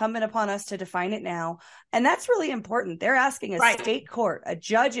it's incumbent upon us to define it now. And that's really important. They're asking a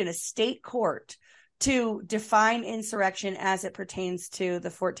judge in a state court to define insurrection as it pertains to the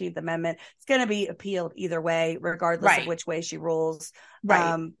 14th Amendment. It's going to be appealed either way, regardless of which way she rules.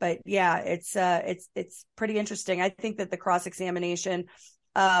 But yeah, it's pretty interesting. I think that the cross-examination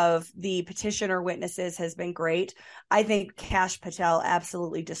of the petitioner witnesses has been great. I think Kash Patel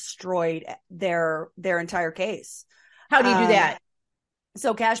absolutely destroyed their entire case. How do you do that?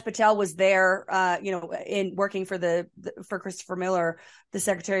 So Kash Patel was there, in working for Christopher Miller, the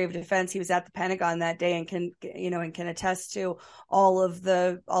Secretary of Defense. He was at the Pentagon that day and can attest to all of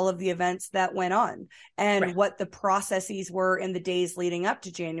the events that went on and what the processes were in the days leading up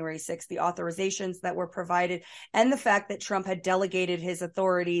to January 6th, the authorizations that were provided, and the fact that Trump had delegated his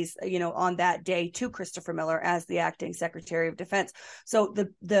authorities, on that day to Christopher Miller as the acting Secretary of Defense. So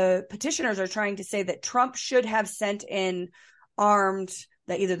the petitioners are trying to say that Trump should have sent in armed,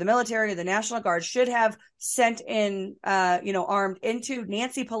 that either the military or the National Guard should have sent in, armed into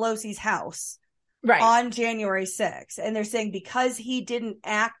Nancy Pelosi's house on January 6th. And they're saying because he didn't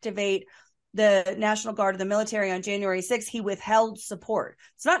activate the National Guard or the military on January 6th, he withheld support.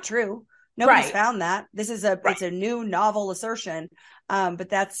 It's not true. Nobody's found that. This is it's a new novel assertion. But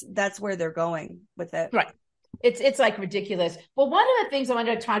that's where they're going with it. Right. It's like ridiculous. Well, one of the things I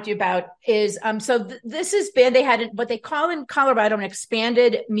wanted to talk to you about is, this has been, they had what they call in Colorado, an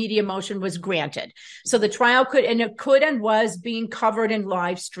expanded media motion was granted. So the trial could and was being covered and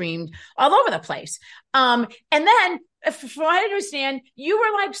live streamed all over the place. And then, from what I understand, you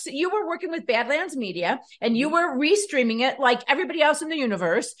were working with Badlands Media and you were restreaming it like everybody else in the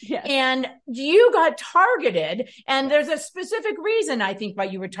universe. Yes. And you got targeted. And there's a specific reason, I think, why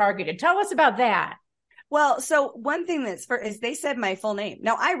you were targeted. Tell us about that. Well, so one thing is they said my full name.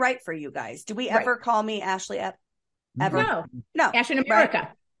 Now, I write for you guys. Do we ever call me Ashley Epp? Ever? No. Ashe in America.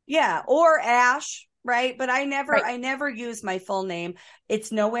 Right? Yeah. Or Ashe, right? But I never use my full name.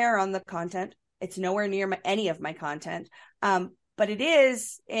 It's nowhere on the content. It's nowhere near any of my content. But it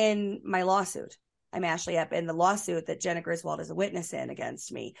is in my lawsuit. I'm Ashley Epp in the lawsuit that Jenna Griswold is a witness in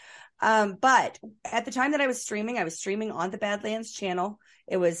against me. But at the time that I was streaming on the Badlands channel.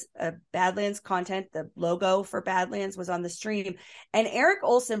 It was Badlands content. The logo for Badlands was on the stream. And Eric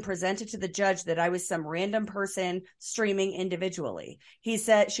Olson presented to the judge that I was some random person streaming individually. She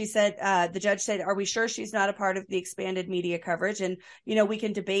said, the judge said, are we sure she's not a part of the expanded media coverage? And, we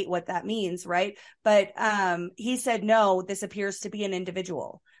can debate what that means, right? But he said, no, this appears to be an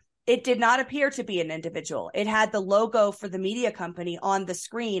individual. It did not appear to be an individual. It had the logo for the media company on the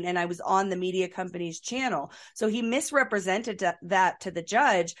screen, and I was on the media company's channel. So he misrepresented that to the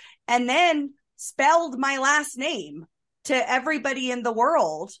judge and then spelled my last name to everybody in the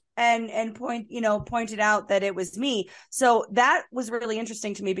world and pointed out that it was me. So that was really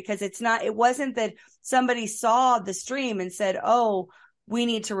interesting to me because it wasn't that somebody saw the stream and said, oh, we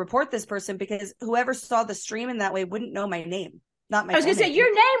need to report this person, because whoever saw the stream in that way wouldn't know my name. Not my I was going to say,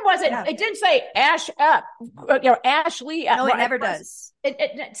 your name wasn't, It didn't say Ashe Up, Ashley Up. No, it never does.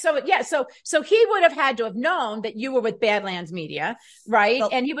 So he would have had to have known that you were with Badlands Media, right?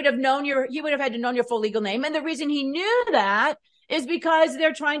 And he would have had to know your full legal name. And the reason he knew that is because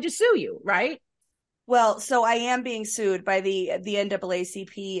they're trying to sue you, right? Well, so I am being sued by the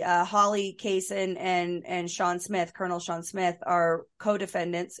NAACP. Holly Kaysen and Sean Smith, Colonel Sean Smith, are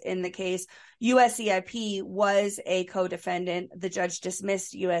co-defendants in the case. USCIP was a co-defendant. The judge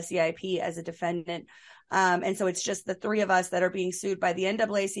dismissed USCIP as a defendant. And so it's just the three of us that are being sued by the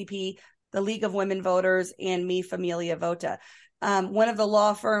NAACP, the League of Women Voters, and me, Familia Vota. One of the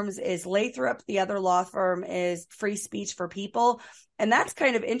law firms is Lathrop. The other law firm is Free Speech for People. And that's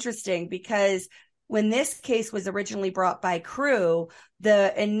kind of interesting because when this case was originally brought by Crew,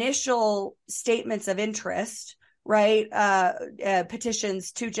 the initial statements of interest, right,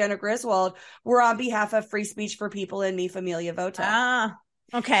 petitions to Jenna Griswold were on behalf of Free Speech for People and me, Familia Vota. Ah,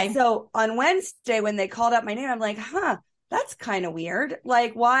 okay. So on Wednesday, when they called up my name, I'm like, that's kind of weird.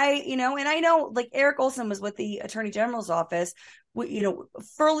 Like, why, and I know, like, Eric Olson was with the Attorney General's office,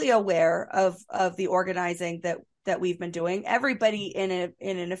 fully aware of the organizing that we've been doing. Everybody in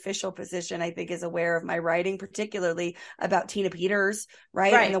an official position, I think, is aware of my writing, particularly about Tina Peters,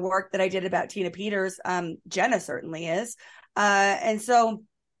 right? And the work that I did about Tina Peters. Jenna certainly is. And so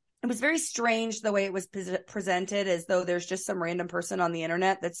it was very strange the way it was presented, as though there's just some random person on the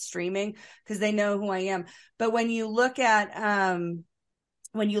internet that's streaming because they know who I am. But when you look at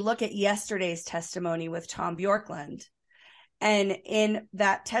yesterday's testimony with Tom Bjorklund, and in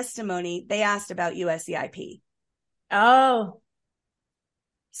that testimony, they asked about USCIP. Oh.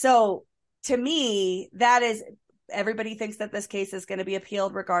 So to me, that is, everybody thinks that this case is going to be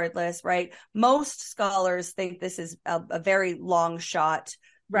appealed regardless, right? Most scholars think this is a very long shot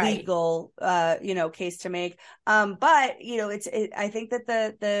legal, case to make. But, I think that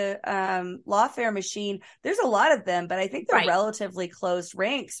the lawfare machine, there's a lot of them, but I think they're relatively closed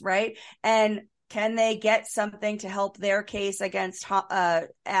ranks, right? And can they get something to help their case against Ashe,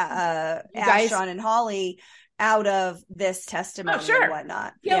 Sean, and Holly out of this testimony and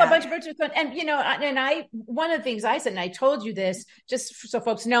whatnot? A bunch of fun. And one of the things I said, and I told you this just so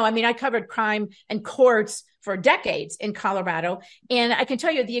folks know, I covered crime and courts for decades in Colorado. And I can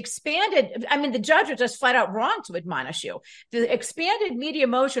tell you the judge was just flat out wrong to admonish you. The expanded media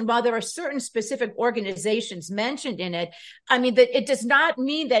motion, while there are certain specific organizations mentioned in it, that it does not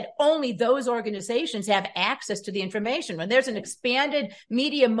mean that only those organizations have access to the information. When there's an expanded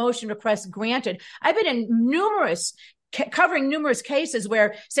media motion request granted, I've been in covering numerous cases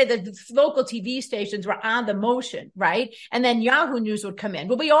where, say, the local TV stations were on the motion, right? And then Yahoo News would come in.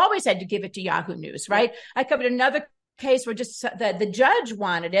 Well, we always had to give it to Yahoo News, right? I covered another case where just the judge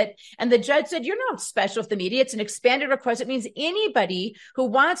wanted it, and the judge said, "You're not special with the media. It's an expanded request. It means anybody who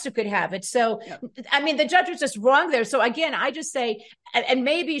wants to could have it." So, I mean, the judge was just wrong there. So again, I just say, and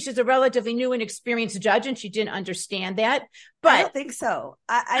maybe she's a relatively new and experienced judge, and she didn't understand that. But I don't think so.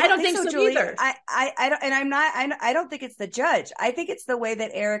 I don't think so, Julie. either. I don't, and I'm not. I don't think it's the judge. I think it's the way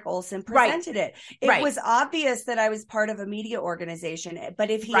that Eric Olson presented it. It was obvious that I was part of a media organization,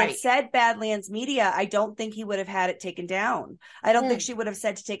 but if he had said Badlands Media, I don't think he would have had it taken down. I don't think she would have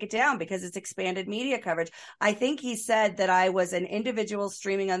said to take it down because it's expanded media coverage. I think he said that I was an individual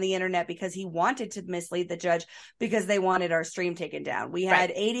streaming on the internet because he wanted to mislead the judge because they wanted our stream taken down. We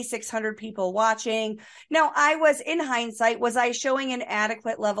had 8,600 people watching. Now, I was, in hindsight, was I showing an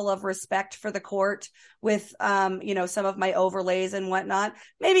adequate level of respect for the court with, some of my overlays and whatnot?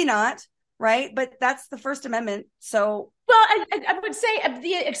 Maybe not, right? But that's the First Amendment. So, well, I would say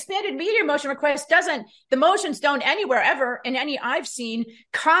the expanded media motion request the motions don't anywhere ever in any I've seen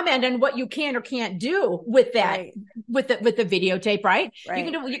comment on what you can or can't do with that, with the videotape, right?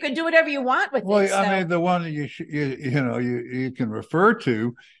 You can do whatever you want with it. Well, I mean, the one that you can refer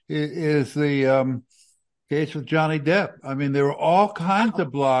to is the case with Johnny Depp. I mean, there were all kinds of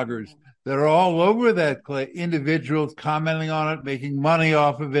bloggers that are all over that individuals commenting on it, making money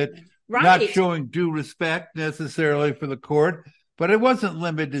off of it. Not showing due respect necessarily for the court, but it wasn't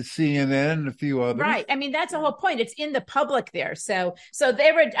limited to CNN and a few others. Right. I mean, that's the whole point. It's in the public there. So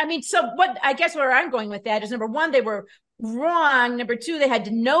they were, I guess where I'm going with that is, number one, they were wrong. Number two, they had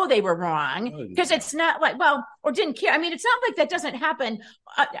to know they were wrong, because it's not like, or didn't care. I mean, it's not like that doesn't happen.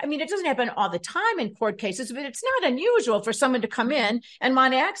 It doesn't happen all the time in court cases, but it's not unusual for someone to come in and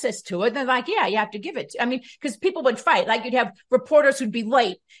want access to it. They're like, yeah, you have to give it. I mean, because people would fight. Like, you'd have reporters who'd be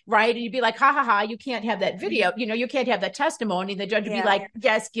late, right? And you'd be like, ha, ha, ha, you can't have that video. You can't have that testimony. The judge would be like,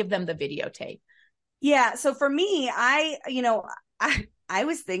 yes, give them the videotape. Yeah. So for me, I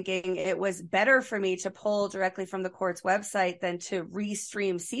was thinking it was better for me to pull directly from the court's website than to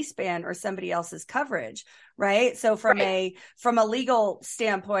restream C-SPAN or somebody else's coverage, right? So from a legal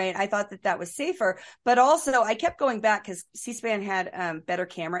standpoint, I thought that was safer. But also, I kept going back because C-SPAN had better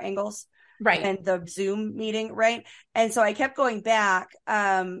camera angles. Right. And the Zoom meeting, right? And so I kept going back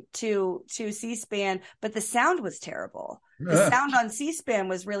to C-SPAN, but the sound was terrible. The sound on C-SPAN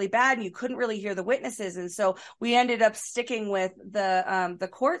was really bad, and you couldn't really hear the witnesses. And so we ended up sticking with the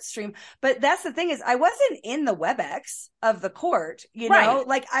court stream. But that's the thing, is I wasn't in the WebEx of the court, know,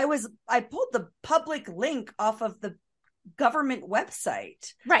 like I pulled the public link off of the government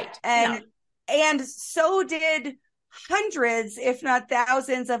website. Right. And so did hundreds, if not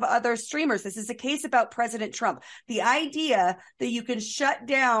thousands, of other streamers. This is a case about President Trump. The idea that you can shut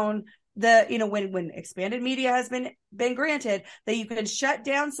down when expanded media has been granted, that you can shut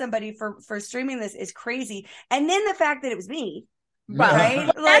down somebody for streaming this is crazy. And then the fact that it was me,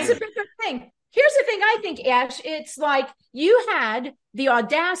 right? That's a bigger thing. Here's the thing I think, Ash, it's like you had the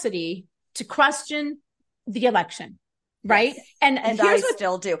audacity to question the election. Right. Yes. And I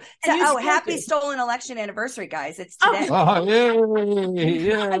still do. Happy stolen election anniversary, guys. It's today. Yay. And here's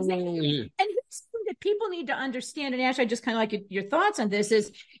something that people need to understand. And Ash, I just kind of like your thoughts on this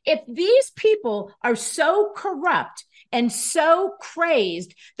is, if these people are so corrupt and so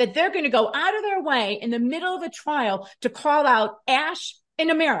crazed that they're going to go out of their way in the middle of a trial to call out Ashe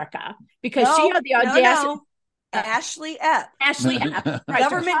in America because she had the audacity. No. Ashley Epp. Ashley Epp. Right.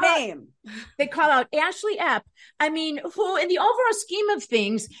 Government name. They call out Ashley Epp. I mean, who in the overall scheme of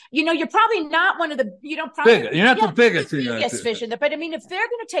things, you're probably not one of the, you're not the biggest fish in there. But I mean, if they're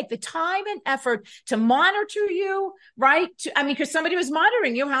going to take the time and effort to monitor you, right? Because somebody was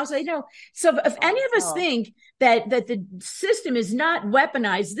monitoring you, how do they know? So if any of us think that the system is not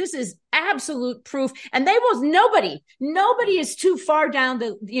weaponized, this is absolute proof. And nobody is too far down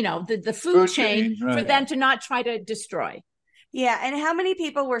the food chain for them to not try to destroy. Yeah. And how many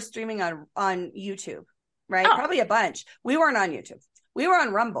people were streaming on YouTube, right? Probably a bunch. We weren't on YouTube. We were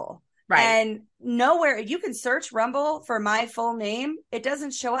on Rumble. Right. And nowhere, you can search Rumble for my full name. It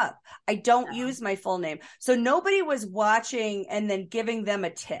doesn't show up. I don't use my full name. So nobody was watching and then giving them a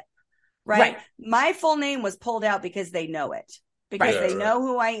tip, right? My full name was pulled out because they know it. Because they know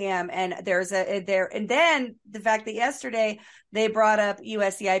who I am, and and then the fact that yesterday they brought up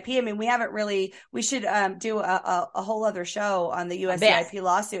USCIP. I mean, we should do a whole other show on the USCIP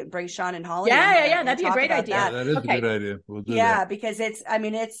lawsuit and bring Sean and Holly. Yeah, that'd be a great idea. That is a good idea. We'll do that. Because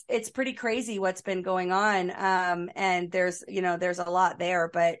it's pretty crazy what's been going on. And there's a lot there,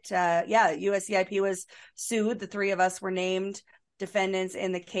 but USCIP was sued. The three of us were named defendants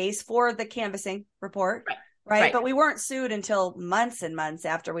in the case for the canvassing report. Right. But we weren't sued until months and months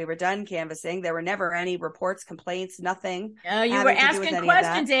after we were done canvassing. There were never any reports, complaints, nothing. You were asking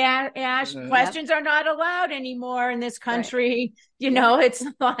questions, Ash. Mm-hmm. Questions are not allowed anymore in this country. Right. It's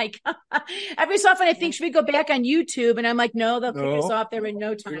like every so often I think, should we go back on YouTube? And I'm like, no, they'll kick us off there in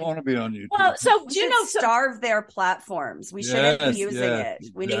no time. We want to be on YouTube. Well, so we should starve their platforms. We shouldn't be using it.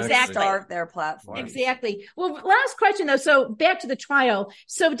 We need to starve their platforms. Exactly. Well, last question though. So back to the trial.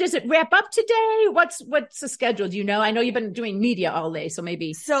 So does it wrap up today? What's the schedule? Do you know? I know you've been doing media all day, so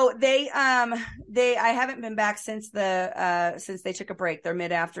maybe. So I haven't been back since they took a break, their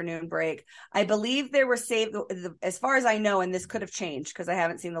mid-afternoon break. I believe they were saved, as far as I know, and this could have changed because I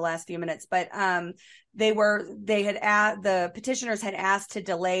haven't seen the last few minutes, but the petitioners had asked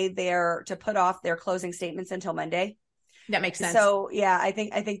to put off their closing statements until Monday. That makes sense. So yeah, I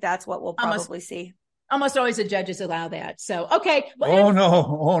think that's what we'll probably see. Almost always the judges allow that. So, okay. Well,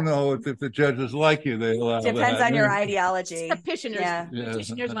 oh no. If the judges like you, they allow that. Depends on your ideology. Petitioners. Yeah.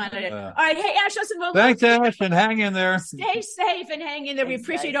 Petitioners wanted it. All right. Hey, Ash, listen. Thanks, Ash, and hang in there. Stay safe and hang in there. We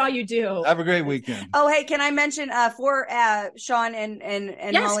appreciate all you do. Have a great weekend. Oh, hey, can I mention for Sean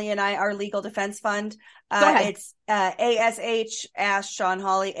and Holly and I, our legal defense fund? Go ahead. It's ASH, Ash, Sean,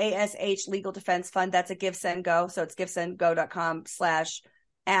 Holly, ASH Legal Defense Fund. That's a Give, Send, Go. So it's givesendgo.com/Ash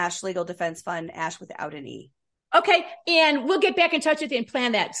Legal Defense Fund, Ash without an E. Okay. And we'll get back in touch with you and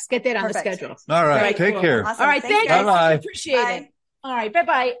plan that. Just get that on the schedule. All right. Take care. Awesome. All right. Thank you. Bye-bye. Appreciate it. All right.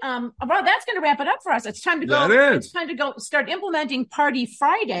 Bye-bye. Well, that's going to wrap it up for us. It's time to go. That is. It's time to go start implementing Party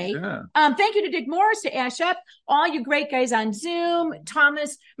Friday. Yeah. Thank you to Dick Morris, to Ash Up, all you great guys on Zoom.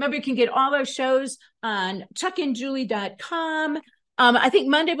 Thomas, remember you can get all our shows on chuckandjulie.com. I think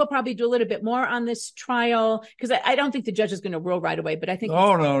Monday we'll probably do a little bit more on this trial because I don't think the judge is going to rule right away. But I think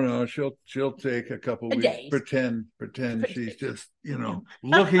no, she'll take a couple weeks. Days. Pretend she's just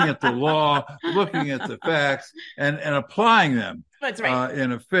looking at the law, looking at the facts, and applying them. That's right.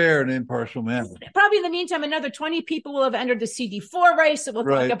 In a fair and impartial manner. Probably in the meantime, another 20 people will have entered the CD4 race, so we'll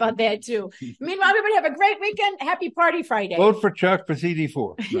talk about that too. Meanwhile, everybody have a great weekend. Happy Party Friday. Vote for Chuck for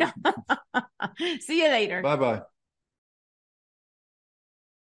CD4. No. See you later. Bye-bye.